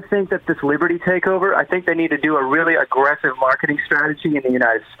 But I think that this Liberty takeover, I think they need to do a really aggressive marketing strategy in the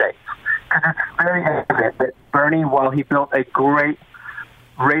United States. Because it's very evident that Bernie, while he built a great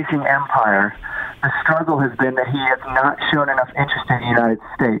racing empire, the struggle has been that he has not shown enough interest in the United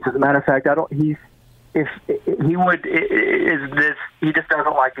States. As a matter of fact, he just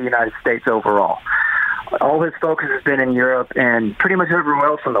doesn't like the United States overall. All his focus has been in Europe and pretty much everywhere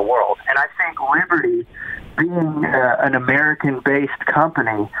else in the world. And I think Liberty, being an American-based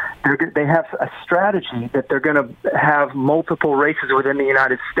company, they have a strategy that they're going to have multiple races within the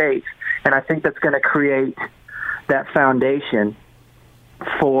United States. And I think that's going to create that foundation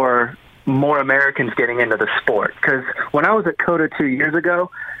for more Americans getting into the sport. Because when I was at COTA 2 years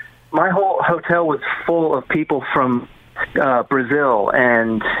ago, my whole hotel was full of people from Brazil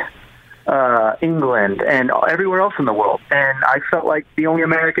and England and everywhere else in the world. And I felt like the only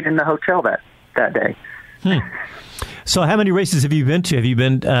American in the hotel that day. So how many races have you been to? Have you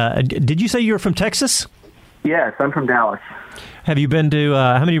been? Did you say you were from Texas? Yes, I'm from Dallas. Have you been to,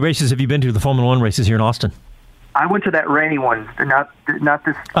 how many races have you been to, the Formula One races here in Austin? I went to that rainy one, not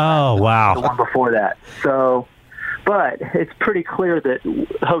this. Oh, wow. The one before that. So, But it's pretty clear that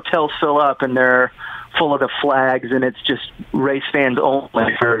hotels fill up and they're full of the flags, and it's just race fans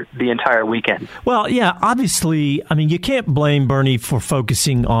only for the entire weekend. Well, yeah, obviously, I mean, you can't blame Bernie for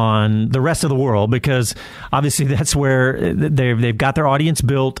focusing on the rest of the world, because obviously that's where they've got their audience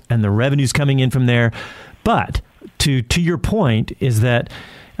built and the revenue's coming in from there. But to your point is that,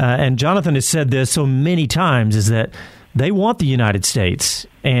 and Jonathan has said this so many times, is that they want the United States,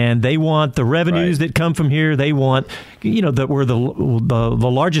 and they want the revenues that come from here. They want, that we're the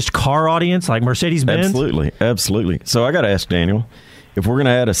largest car audience, like Mercedes-Benz. Absolutely. So I got to ask Daniel, if we're going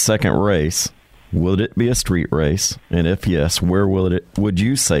to add a second race, will it be a street race? And if yes, where would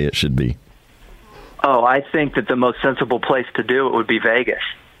you say it should be? Oh, I think that the most sensible place to do it would be Vegas.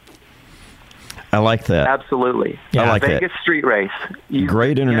 I like that. Absolutely. Yeah, I like Vegas that. Street race.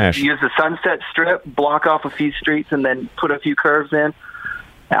 Great international. Use the Sunset Strip, block off a few streets, and then put a few curves in.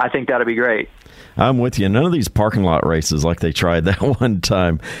 I think that'd be great. I'm with you. None of these parking lot races like they tried that one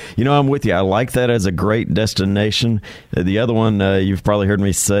time. I'm with you. I like that as a great destination. The other one you've probably heard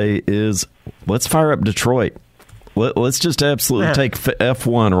me say is, let's fire up Detroit. Let's just absolutely take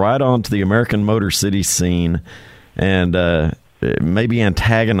F1 right onto the American Motor City scene and maybe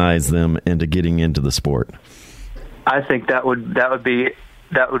antagonize them into getting into the sport. I think that would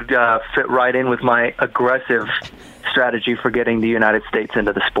fit right in with my aggressive strategy for getting the United States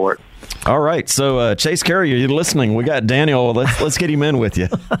into the sport. All right, so Chase Carey, you're listening. We got Daniel. Let's get him in with you.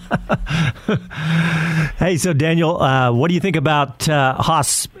 Hey, so Daniel, what do you think about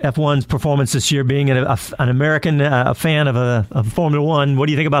Haas F1's performance this year? Being an American fan of Formula One, what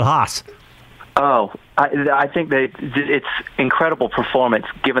do you think about Haas? Oh, I think that it's incredible performance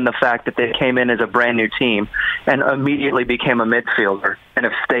given the fact that they came in as a brand new team and immediately became a midfielder and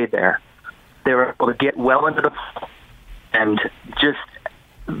have stayed there. They were able to get well into the and just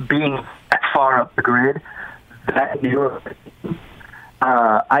being that far up the grid, that new.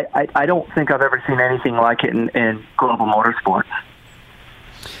 I don't think I've ever seen anything like it in global motorsports.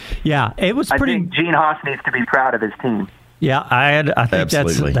 Yeah, it was pretty. I think Gene Haas needs to be proud of his team. Yeah, I think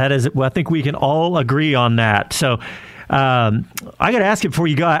that is. Well, I think we can all agree on that. So, I got to ask you before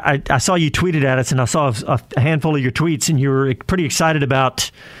you go. I saw you tweeted at us, and I saw a handful of your tweets, and you were pretty excited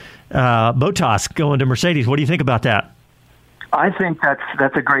about Bottas going to Mercedes. What do you think about that? I think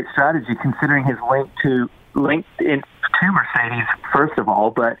that's a great strategy, considering his link to Mercedes first of all.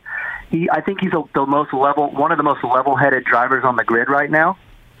 But I think he's one of the most level-headed drivers on the grid right now,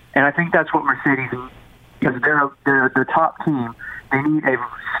 and I think that's what Mercedes. Because they're the top team, they need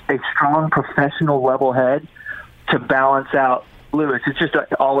a strong professional level head to balance out Lewis. It's just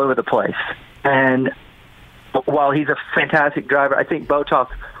all over the place. And while he's a fantastic driver, I think Bottas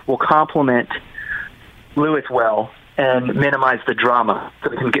will complement Lewis well and minimize the drama so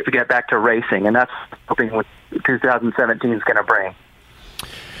we can get back to racing. And that's hoping what 2017 is going to bring.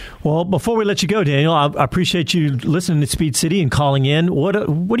 Well, before we let you go, Daniel, I appreciate you listening to Speed City and calling in. What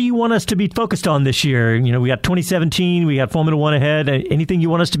do you want us to be focused on this year? We got 2017, we got Formula One ahead. Anything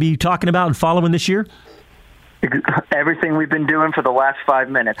you want us to be talking about and following this year? Everything we've been doing for the last 5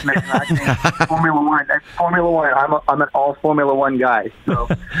 minutes. Formula One. I'm an all Formula One guy. So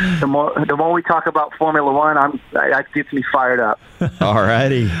the more we talk about Formula One, that gets me fired up. All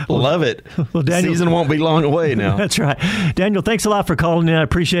righty, love it. Well, Daniel, season won't be long away now. That's right, Daniel. Thanks a lot for calling in. I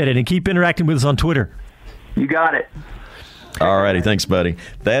appreciate it, and keep interacting with us on Twitter. You got it. All righty, thanks, buddy.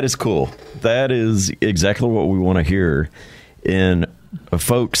 That is cool. That is exactly what we want to hear in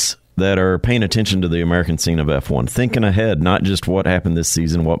folks that are paying attention to the American scene of F1, thinking ahead, not just what happened this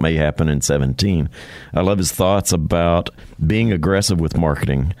season, what may happen in 17. I love his thoughts about being aggressive with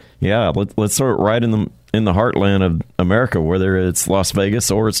marketing. Yeah, let's throw it right in the heartland of America, whether it's Las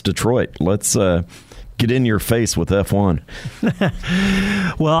Vegas or it's Detroit. Let's get in your face with F1.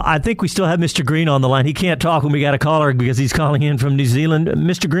 Well, I think we still have Mr. Green on the line. He can't talk when we got a caller because he's calling in from New Zealand.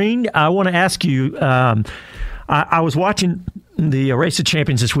 Mr. Green, I want to ask you, I was watching the Race of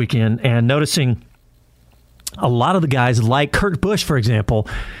Champions this weekend and noticing a lot of the guys, like Kurt Busch, for example,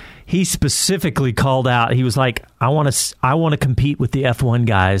 he specifically called out. He was like, I want to compete with the F1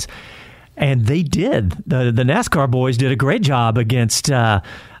 guys. And they did. The NASCAR boys did a great job against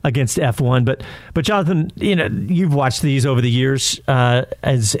F1. But Jonathan, you've watched these over the years.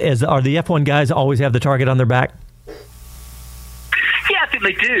 As are the F1 guys always have the target on their back? Yeah,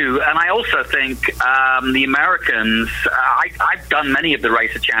 think they do, and I also think the Americans. I've done many of the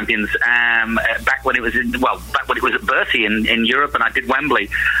Race of Champions back when it was at Bercy in Europe, and I did Wembley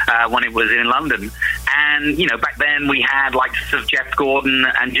when it was in London. And back then we had like Jeff Gordon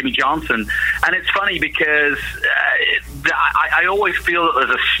and Jimmy Johnson, and it's funny because I always feel that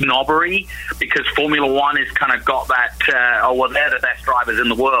there's a snobbery because Formula One has kind of got that. They're the best drivers in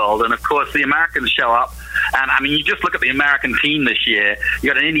the world, and of course the Americans show up. And I mean, you just look at the American team this year. You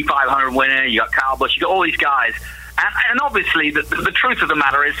got an Indy 500 winner. You got Kyle Busch. You got all these guys. And obviously, the truth of the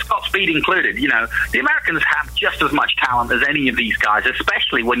matter is, Scott Speed included, the Americans have just as much talent as any of these guys,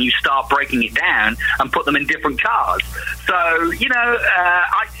 especially when you start breaking it down and put them in different cars. So,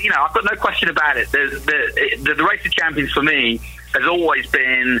 I've got no question about it. The Race of Champions for me has always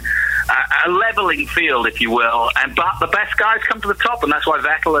been a leveling field, if you will. But the best guys come to the top, and that's why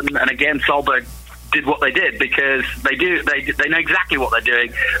Vettel and again Solberg did what they did, because they know exactly what they're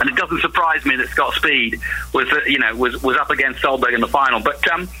doing, and it doesn't surprise me that Scott Speed was up against Solberg in the final. But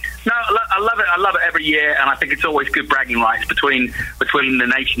no, I love it every year, and I think it's always good bragging rights between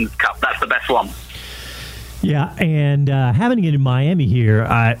the Nations Cup. That's the best one. Yeah, and having it in Miami here,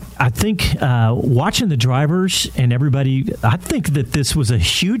 I think watching the drivers and everybody, I think that this was a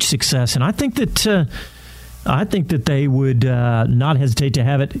huge success, and I think that they would not hesitate to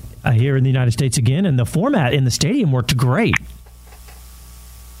have it here in the United States again, and the format in the stadium worked great.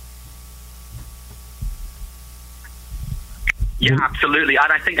 Yeah, absolutely.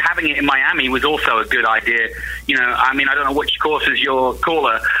 And I think having it in Miami was also a good idea. I don't know which courses your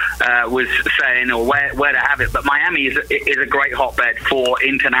caller was saying or where to have it, but Miami is a great hotbed for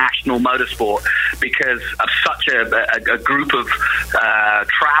international motorsport because of such a group of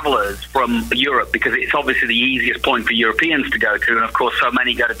travelers from Europe, because it's obviously the easiest point for Europeans to go to, and of course so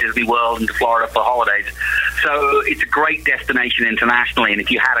many go to Disney World and to Florida for holidays. So it's a great destination internationally, and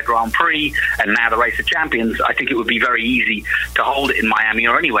if you had a Grand Prix and now the Race of Champions, I think it would be very easy to hold it in Miami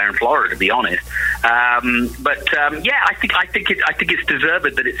or anywhere in Florida, to be honest. I think it's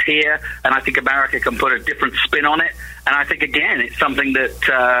deserved that it's here, and I think America can put a different spin on it. And I think, again, it's something that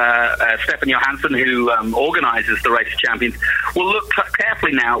Stefan Johansson, who organises the Race of Champions, will look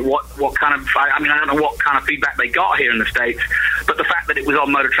carefully now what kind of... I don't know what kind of feedback they got here in the States, but the fact that it was on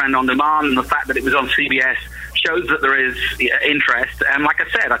Motor Trend On Demand and the fact that it was on CBS shows that there is interest. And like I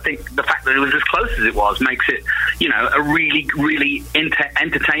said, I think the fact that it was as close as it was makes it, a really, really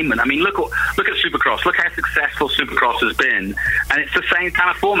entertainment. I mean, look at Supercross. Look how successful Supercross has been. And it's the same kind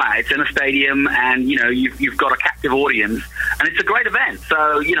of format. It's in a stadium, and, you've got a captive audience, and it's a great event.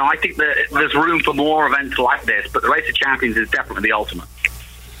 So, I think that there's room for more events like this, but the Race of Champions is definitely the ultimate.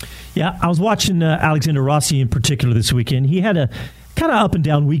 Yeah, I was watching Alexander Rossi in particular this weekend. He had a kind of up and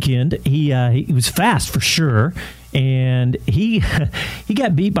down weekend. He was fast for sure, and he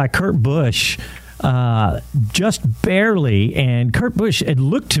got beat by Kurt Busch just barely. And Kurt Busch, it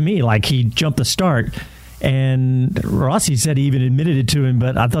looked to me like he jumped the start, and Rossi said he even admitted it to him.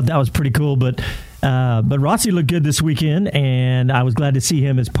 But I thought that was pretty cool. But Rossi looked good this weekend, and I was glad to see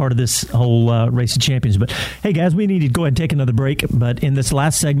him as part of this whole Race of Champions. But, hey, guys, we need to go ahead and take another break. But in this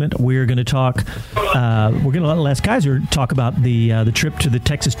last segment, we're going to talk we're going to let Les Kaiser talk about the trip to the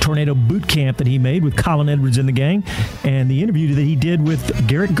Texas Tornado Boot Camp that he made with Colin Edwards and the gang, and the interview that he did with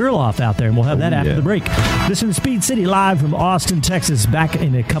Garrett Gerloff out there. And we'll have that after the break. Listen to Speed City live from Austin, Texas, back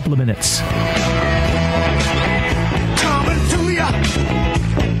in a couple of minutes. Coming to ya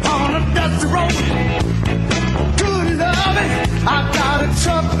on a dusty road. Good loving, I've got a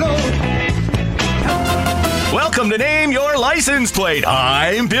truckload. Welcome to Name Your License Plate.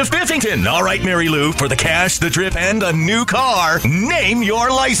 I'm Biff Biffington. All right, Mary Lou, for the cash, the trip, and a new car, name your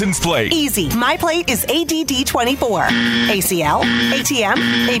license plate. Easy. My plate is ADD24. ACL, ATM,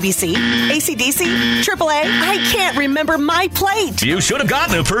 ABC, ACDC, AAA. I can't remember my plate. You should have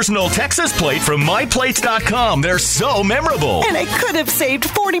gotten a personal Texas plate from MyPlates.com. They're so memorable. And I could have saved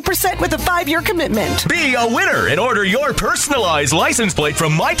 40% with a 5-year commitment. Be a winner and order your personalized license plate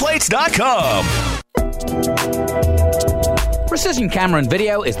from MyPlates.com. Precision Camera &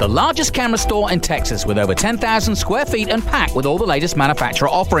 Video is the largest camera store in Texas with over 10,000 square feet and packed with all the latest manufacturer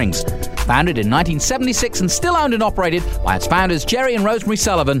offerings. Founded in 1976 and still owned and operated by its founders Jerry and Rosemary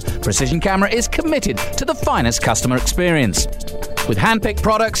Sullivan, Precision Camera is committed to the finest customer experience. With hand-picked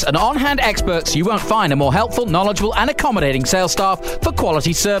products and on-hand experts, you won't find a more helpful, knowledgeable and accommodating sales staff for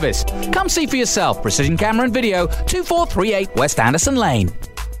quality service. Come see for yourself. Precision Camera & Video, 2438 West Anderson Lane.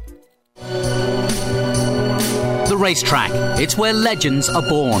 The racetrack. It's where legends are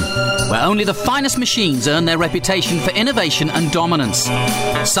born, where only the finest machines earn their reputation for innovation and dominance.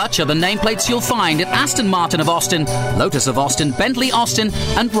 Such are the nameplates you'll find at Aston Martin of Austin, Lotus of Austin, Bentley Austin,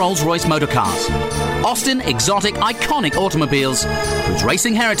 and Rolls-Royce Motorcars. Austin exotic, iconic automobiles whose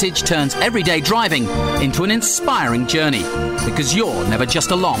racing heritage turns everyday driving into an inspiring journey, because you're never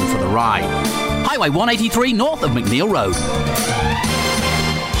just along for the ride. Highway 183 north of McNeil Road.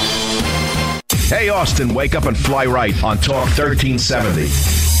 Hey, Austin, wake up and fly right on Talk 1370.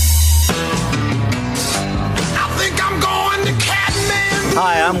 I think I'm going to Catman.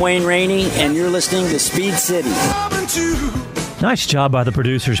 Hi, I'm Wayne Rainey, and you're listening to Speed City. Nice job by the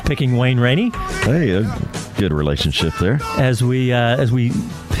producers picking Wayne Rainey. Hey, a good relationship there. As we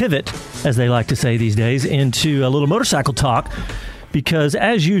pivot, as they like to say these days, into a little motorcycle talk. Because,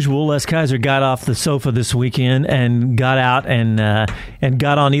 as usual, Les Kaiser got off the sofa this weekend and got out and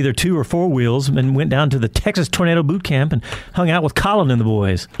got on either 2 or 4 wheels and went down to the Texas Tornado Boot Camp and hung out with Colin and the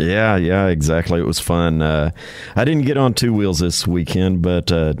boys. Yeah, exactly. It was fun. I didn't get on 2 wheels this weekend,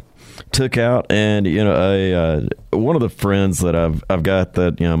 but took out and one of the friends that I've got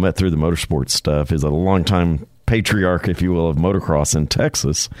that met through the motorsports stuff is a longtime patriarch, if you will, of motocross in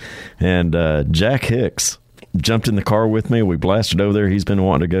Texas, and Jack Hicks jumped in the car with me. We blasted over there. He's been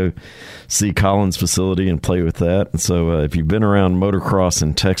wanting to go see Colin's facility and play with that. And so if you've been around motocross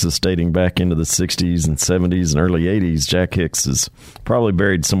in Texas dating back into the 60s and 70s and early 80s, Jack Hicks is probably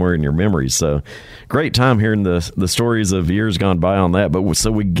buried somewhere in your memory. So great time hearing the stories of years gone by on that. But so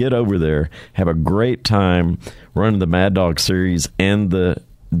we get over there, have a great time running the Mad Dog Series and the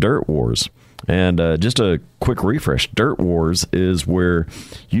Dirt Wars. And just a quick refresh, Dirt Wars is where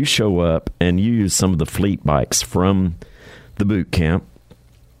you show up and you use some of the fleet bikes from the boot camp.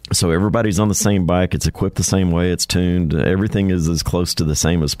 So everybody's on the same bike. It's equipped the same way. It's tuned. Everything is as close to the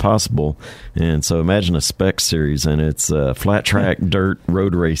same as possible. And so imagine a spec series, and it's flat track dirt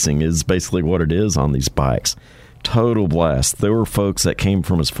road racing is basically what it is on these bikes. Total blast. There were folks that came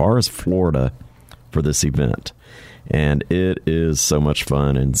from as far as Florida for this event. And it is so much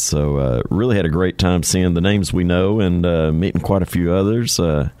fun, and so really had a great time seeing the names we know and meeting quite a few others.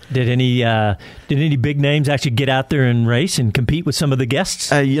 Did any big names actually get out there and race and compete with some of the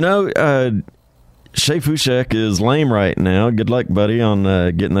guests? Shay Fushek is lame right now. Good luck, buddy, on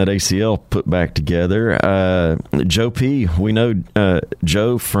getting that ACL put back together. Joe P., we know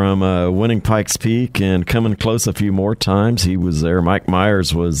Joe from winning Pikes Peak and coming close a few more times. He was there. Mike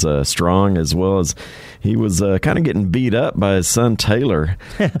Myers was strong, as well as he was kind of getting beat up by his son Taylor.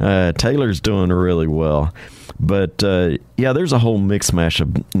 Taylor's doing really well. But, there's a whole mix mash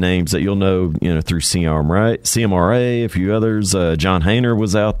of names that you'll know, through CMRA, a few others. John Hayner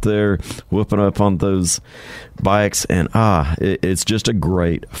was out there whooping up on those bikes. And, it's just a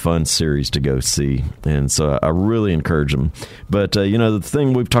great, fun series to go see. And so I really encourage them. But, the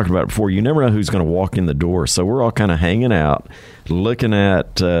thing we've talked about before, you never know who's going to walk in the door. So we're all kind of hanging out, looking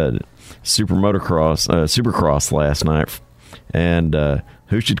at Supercross last night. And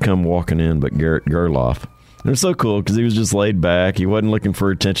who should come walking in but Garrett Gerloff? It was so cool because he was just laid back. He wasn't looking for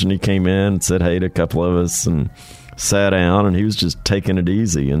attention. He came in and said hey to a couple of us and sat down, and he was just taking it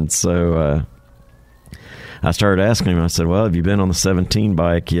easy. And so I started asking him, I said, well, have you been on the 17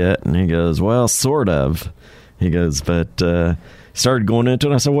 bike yet? And he goes, well, sort of. He goes, but started going into it.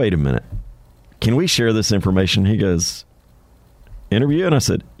 And I said, wait a minute. Can we share this information? He goes, interview? And I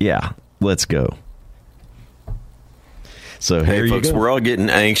said, yeah, let's go. So hey, folks, we're all getting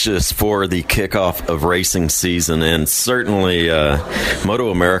anxious for the kickoff of racing season, and certainly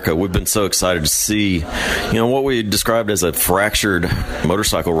Moto America, we've been so excited to see, what we described as a fractured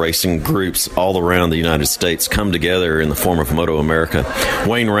motorcycle racing groups all around the United States come together in the form of Moto America.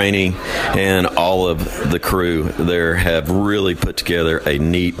 Wayne Rainey and all of the crew there have really put together a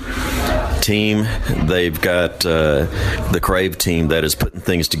neat team. They've got the Crave team that is putting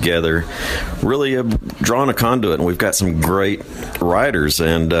things together, really drawing a conduit, and we've got some great riders,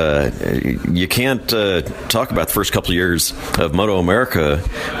 and you can't talk about the first couple of years of Moto America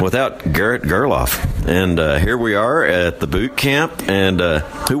without Garrett Gerloff. And here we are at the boot camp, and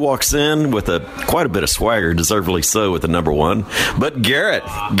who walks in with quite a bit of swagger, deservedly so, with the number one, but Garrett,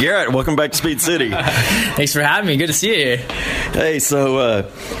 welcome back to Speed City. Thanks for having me. Good to see you. Hey, so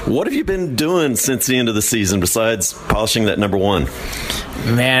what have you been doing since the end of the season besides polishing that number one?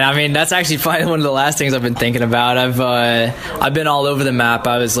 Man, I mean, that's actually probably one of the last things I've been thinking about. I've been all over the map.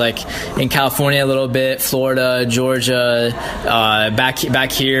 I was like in California a little bit, Florida, Georgia, back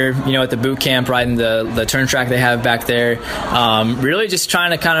here, at the boot camp, riding the turn track they have back there. Really just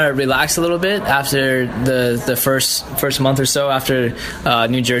trying to kind of relax a little bit after the first month or so after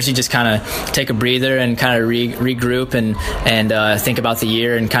New Jersey. Just kind of take a breather and kind of regroup and think about the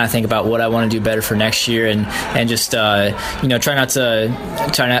year and kind of think about what I want to do better for next year and just try not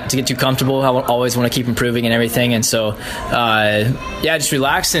to get too comfortable. I always want to keep improving and everything, and so just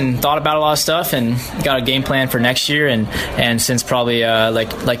relaxed and thought about a lot of stuff and got a game plan for next year, and since probably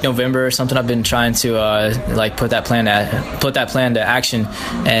like November or something, I've been trying to put that plan to action,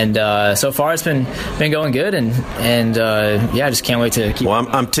 and so far it's been going good, and I just can't wait to keep. Well,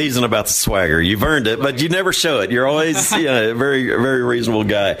 I'm teasing about the swagger. You've earned it, but you never show it. You're always a very, very reasonable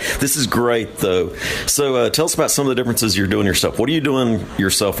guy. This is great though. So tell us about some of the differences you're doing yourself. What are you doing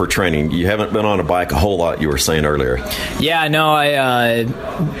yourself for training? You haven't been on a bike a whole lot, you were saying earlier. Yeah, no, I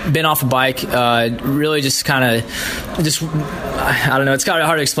been off a bike, really just kind of, I don't know, it's kind of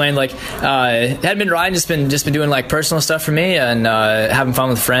hard to explain. Like, hadn't been riding, just been doing like personal stuff for me and having fun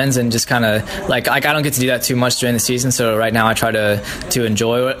with friends, and just kind of like I don't get to do that too much during the season. So right now I try to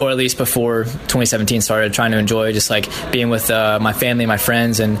enjoy, or at least before 2017 started, trying to enjoy just like being with my family, my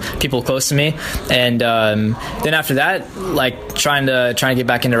friends, and people close to me. And then after that, like trying to get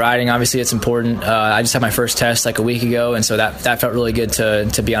back into riding. Obviously, it's important. I just had my first test like a week ago, and so that felt really good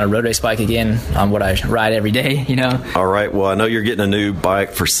to be on a road race bike again, on what I ride every day. All right. Well, I know you're getting a new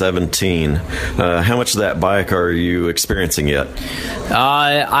bike for 17. How much of that bike are you experiencing yet?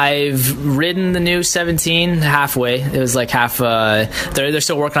 I've ridden the new 17 halfway. It was like half. They're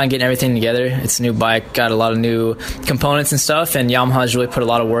still working on getting everything together. It's a new bike, got a lot of new components and stuff, and Yamaha's really put a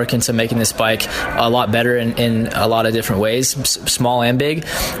lot of work into making this bike a lot better in a lot of different ways, small and big.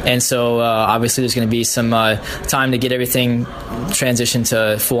 And so obviously there's going to be some time to get everything transitioned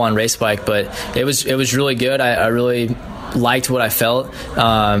to full-on race bike, but it was really good. I really liked what I felt,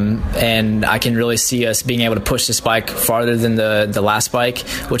 and I can really see us being able to push this bike farther than the last bike,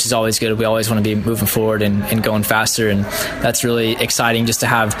 which is always good. We always want to be moving forward and going faster, and that's really exciting just to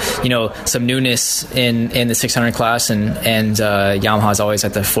have some newness in the 600 class, and Yamaha's always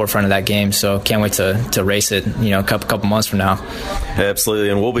at the forefront of that game, so can't wait to race it a couple months from now. Absolutely,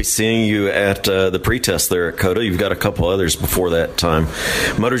 and we'll be seeing you at the pre-test there at COTA. You've got a couple others before that time.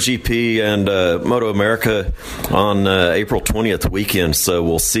 MotoGP and Moto America on April 20th weekend, so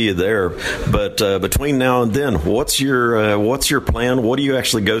we'll see you there. But between now and then, what's your plan? What do you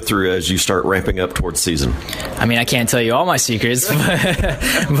actually go through as you start ramping up towards season? I mean, I can't tell you all my secrets,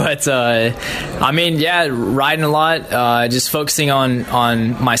 but I mean, yeah, riding a lot, just focusing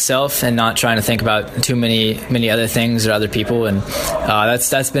on myself and not trying to think about too many other things or other people, and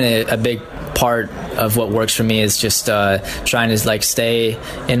that's been a big part of what works for me, is just trying to like stay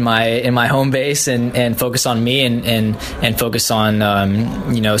in my home base and focus on me and focus on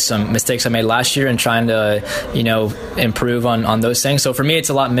some mistakes I made last year and trying to improve on those things. So for me, it's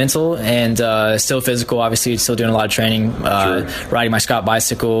a lot mental and still physical. Obviously, still doing a lot of training, riding my Scott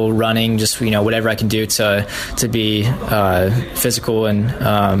bicycle, running, just whatever I can do to be physical, and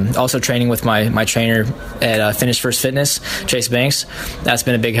also training with my trainer at Finish First Fitness, Chase Banks. That's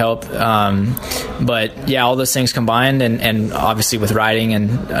been a big help. But yeah, all those things combined, and obviously with riding,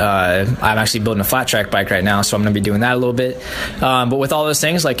 and I'm actually building a flat track bike right now, so I'm going to be doing that a little bit. But with all those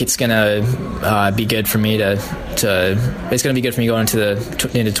things, like, it's going to be good for me it's going to be good for me going into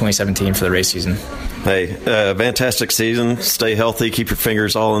 2017 for the race season. Hey, fantastic season. Stay healthy. Keep your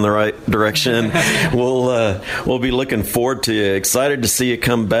fingers all in the right direction. We'll be looking forward to you. Excited to see you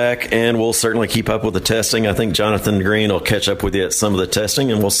come back, and we'll certainly keep up with the testing. I think Jonathan Green will catch up with you at some of the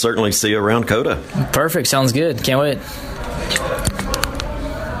testing, and we'll certainly see you around COTA. Perfect. Sounds good. Can't wait.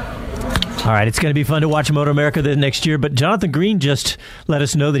 All right, it's going to be fun to watch Moto America the next year, but Jonathan Green just let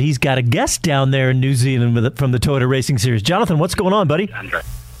us know that he's got a guest down there in New Zealand from the Toyota Racing Series. Jonathan, what's going on, buddy?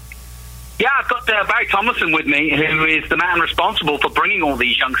 Yeah, I've got Barry Tomlinson with me, who is the man responsible for bringing all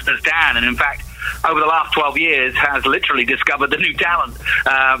these youngsters down, and in fact, over the last 12 years, has literally discovered the new talent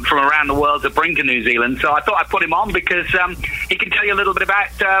from around the world to bring to New Zealand. So I thought I'd put him on because he can tell you a little bit about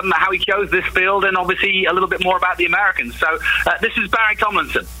how he chose this field, and obviously a little bit more about the Americans. So this is Barry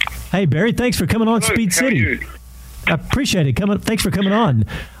Tomlinson. Hey, Barry, thanks for coming on Speed City. I appreciate it. Thanks for coming on.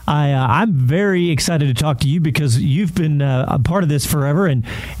 I'm very excited to talk to you because you've been a part of this forever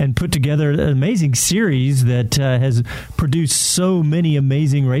and put together an amazing series that has produced so many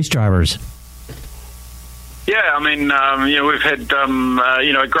amazing race drivers. Yeah, I mean, we've had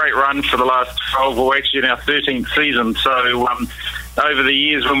a great run for the last 12, or actually in our 13th season. So over the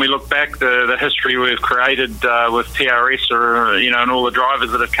years, when we look back, the history we've created with TRS, or and all the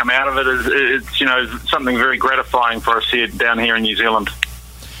drivers that have come out of it, it's something very gratifying for us here down here in New Zealand.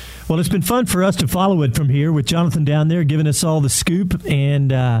 Well, it's been fun for us to follow it from here with Jonathan down there giving us all the scoop, and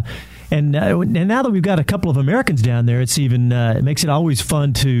now that we've got a couple of Americans down there, it's even it makes it always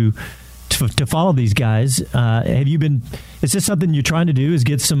fun to follow these guys. Is this something you're trying to do? Is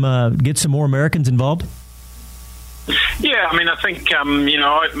get some more Americans involved? Yeah, I mean, I think I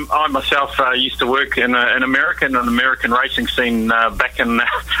myself used to work in an American racing scene back in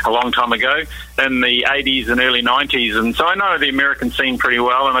a long time ago in the 80s and early 90s, and so I know the American scene pretty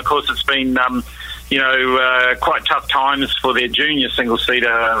well. And of course, it's been quite tough times for their junior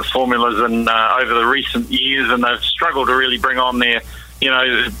single-seater formulas and over the recent years, and they've struggled to really bring on their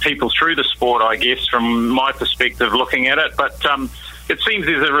people through the sport, I guess, from my perspective looking at it. But it seems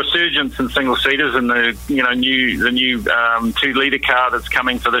there's a resurgence in single-seaters, and the new 2-litre car that's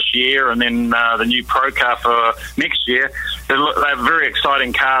coming for this year, and then the new Pro car for next year. They're very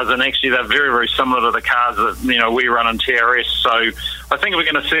exciting cars, and actually they're very, very similar to the cars that we run in TRS. So I think we're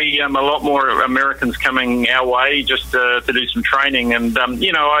going to see a lot more Americans coming our way just to do some training. And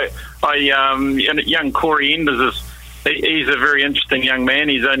young Corey Enders he's a very interesting young man.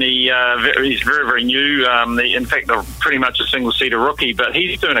 He's he's very, very new. In fact, pretty much a single-seater rookie, but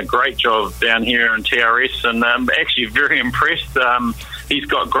he's doing a great job down here in TRS, and I'm actually very impressed. He's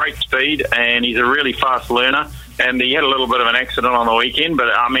got great speed, and he's a really fast learner. And he had a little bit of an accident on the weekend, but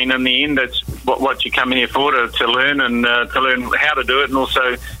I mean, in the end, that's what you come here for, to learn, and to learn how to do it, and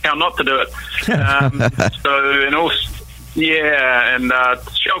also how not to do it. And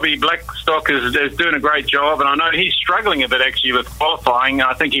Shelby Blackstock is doing a great job, and I know he's struggling a bit actually with qualifying.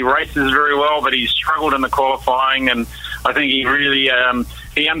 I think he races very well, but he's struggled in the qualifying, and I think he really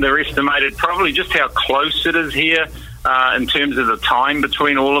he underestimated probably just how close it is here in terms of the time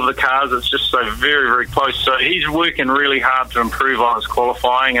between all of the cars. It's just so very, very close. So he's working really hard to improve on his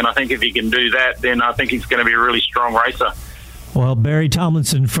qualifying, and I think if he can do that, then I think he's going to be a really strong racer. Well, Barry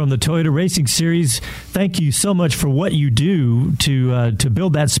Tomlinson from the Toyota Racing Series, thank you so much for what you do to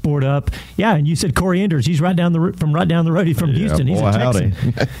build that sport up. Yeah, and you said Corey Enders. He's right down the road. He's from Houston. He's a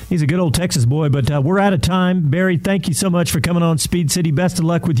Texan. He's a good old Texas boy. But we're out of time. Barry, thank you so much for coming on Speed City. Best of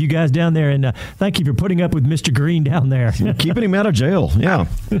luck with you guys down there, and thank you for putting up with Mr. Green down there. Keeping him out of jail. Yeah.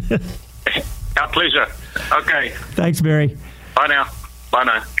 Our pleasure. Okay. Thanks, Barry. Bye now.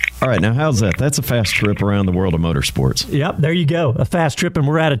 All right, now how's that? That's a fast trip around the world of motorsports. Yep, there you go. A fast trip, and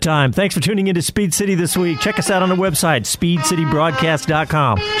we're out of time. Thanks for tuning into Speed City this week. Check us out on the website,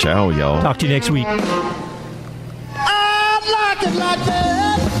 speedcitybroadcast.com. Ciao, y'all. Talk to you next week. I like it like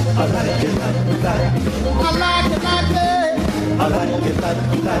that. I like it like that. I like it like that. I like it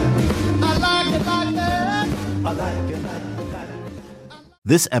like that. I like it like that. I like it like that.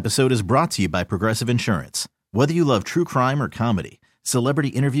 This episode is brought to you by Progressive Insurance. Whether you love true crime or comedy, celebrity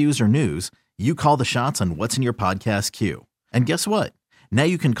interviews or news, you call the shots on what's in your podcast queue. And guess what? Now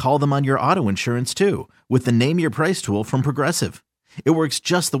you can call them on your auto insurance too with the Name Your Price tool from Progressive. It works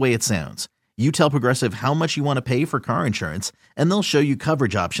just the way it sounds. You tell Progressive how much you want to pay for car insurance, and they'll show you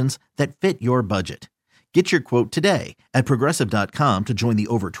coverage options that fit your budget. Get your quote today at Progressive.com to join the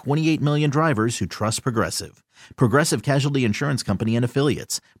over 28 million drivers who trust Progressive. Progressive Casualty Insurance Company and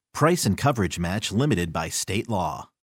Affiliates. Price and coverage match limited by state law.